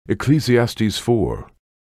Ecclesiastes 4.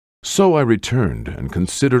 So I returned, and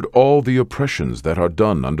considered all the oppressions that are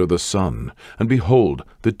done under the sun, and behold,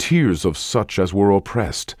 the tears of such as were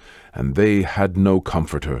oppressed, and they had no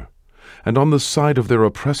comforter. And on the side of their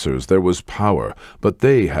oppressors there was power, but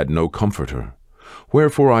they had no comforter.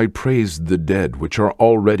 Wherefore I praised the dead which are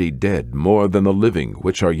already dead more than the living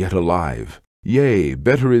which are yet alive. Yea,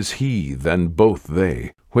 better is he than both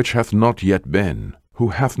they, which hath not yet been, who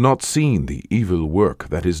hath not seen the evil work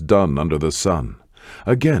that is done under the sun.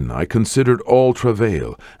 Again I considered all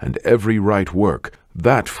travail, and every right work,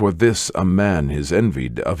 that for this a man is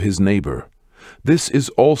envied of his neighbor. This is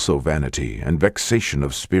also vanity and vexation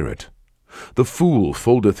of spirit. The fool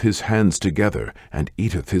foldeth his hands together, and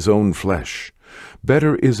eateth his own flesh.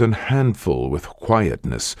 Better is an handful with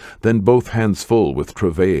quietness, than both hands full with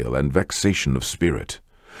travail and vexation of spirit.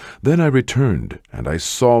 Then I returned, and I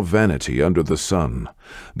saw vanity under the sun.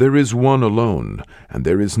 There is one alone, and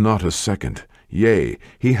there is not a second. Yea,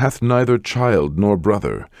 he hath neither child nor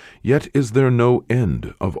brother. Yet is there no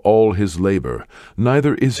end of all his labor.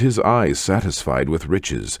 Neither is his eye satisfied with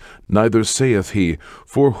riches. Neither saith he,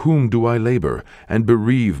 For whom do I labor, and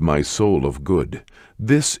bereave my soul of good?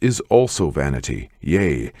 This is also vanity.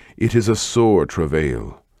 Yea, it is a sore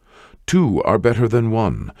travail. Two are better than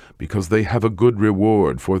one, because they have a good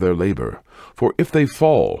reward for their labor. For if they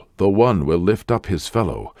fall, the one will lift up his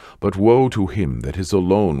fellow. But woe to him that is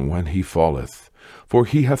alone when he falleth, for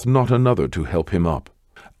he hath not another to help him up.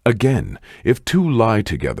 Again, if two lie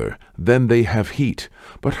together, then they have heat.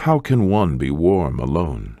 But how can one be warm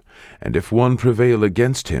alone? And if one prevail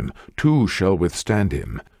against him, two shall withstand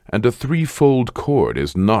him. And a threefold cord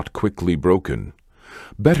is not quickly broken.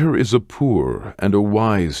 Better is a poor and a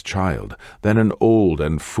wise child than an old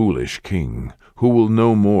and foolish king, who will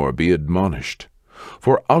no more be admonished.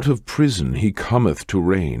 For out of prison he cometh to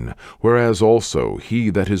reign, whereas also he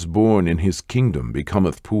that is born in his kingdom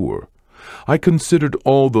becometh poor. I considered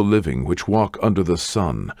all the living which walk under the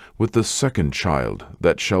sun, with the second child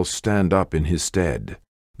that shall stand up in his stead.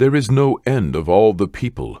 There is no end of all the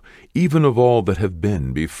people, even of all that have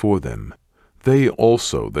been before them. They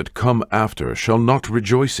also that come after shall not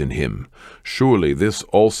rejoice in him. Surely this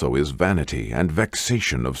also is vanity and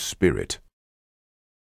vexation of spirit.